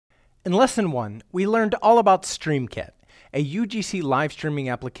In Lesson 1, we learned all about StreamCat, a UGC live streaming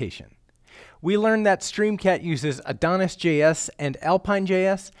application. We learned that StreamCat uses AdonisJS and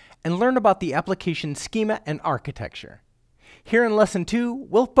AlpineJS, and learned about the application schema and architecture. Here in Lesson 2,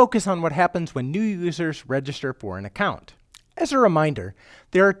 we'll focus on what happens when new users register for an account. As a reminder,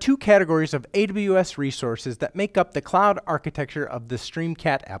 there are two categories of AWS resources that make up the cloud architecture of the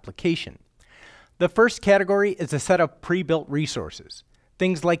StreamCat application. The first category is a set of pre-built resources.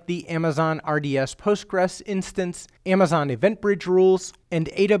 Things like the Amazon RDS Postgres instance, Amazon EventBridge rules, and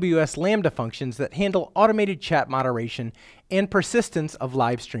AWS Lambda functions that handle automated chat moderation and persistence of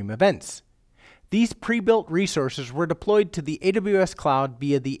live stream events. These pre-built resources were deployed to the AWS cloud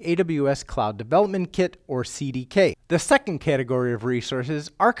via the AWS Cloud Development Kit, or CDK. The second category of resources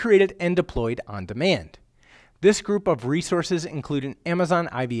are created and deployed on demand. This group of resources include an Amazon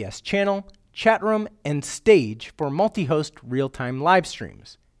IVS channel, chat room, and stage for multi-host real-time live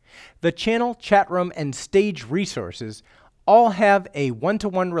streams. The channel, chat room, and stage resources all have a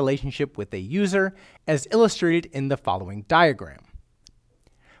one-to-one relationship with a user, as illustrated in the following diagram.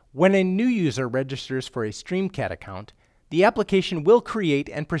 When a new user registers for a StreamCat account, the application will create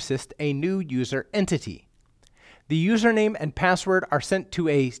and persist a new user entity. The username and password are sent to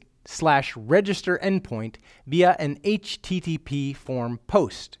a /register endpoint via an HTTP form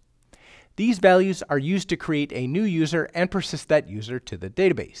post. These values are used to create a new user and persist that user to the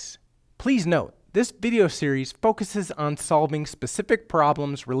database. Please note, this video series focuses on solving specific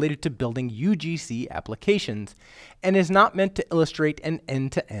problems related to building UGC applications and is not meant to illustrate an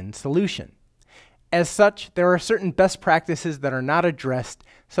end-to-end solution. As such, there are certain best practices that are not addressed,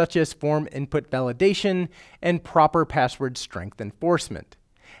 such as form input validation and proper password strength enforcement.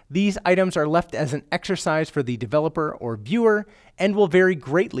 These items are left as an exercise for the developer or viewer and will vary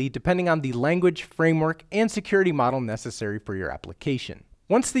greatly depending on the language, framework, and security model necessary for your application.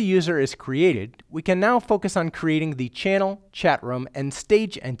 Once the user is created, we can now focus on creating the channel, chat room, and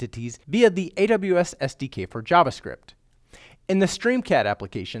stage entities via the AWS SDK for JavaScript. In the StreamCat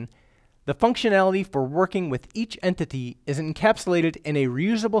application, the functionality for working with each entity is encapsulated in a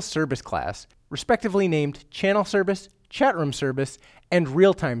reusable service class, respectively named Channel Service, Chat Room Service, and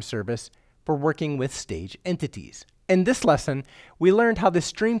Real-Time Service for working with stage entities. In this lesson, we learned how the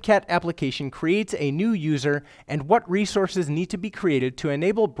StreamCat application creates a new user and what resources need to be created to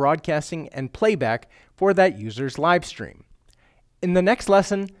enable broadcasting and playback for that user's live stream. In the next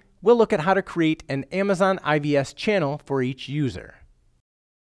lesson, we'll look at how to create an Amazon IVS channel for each user.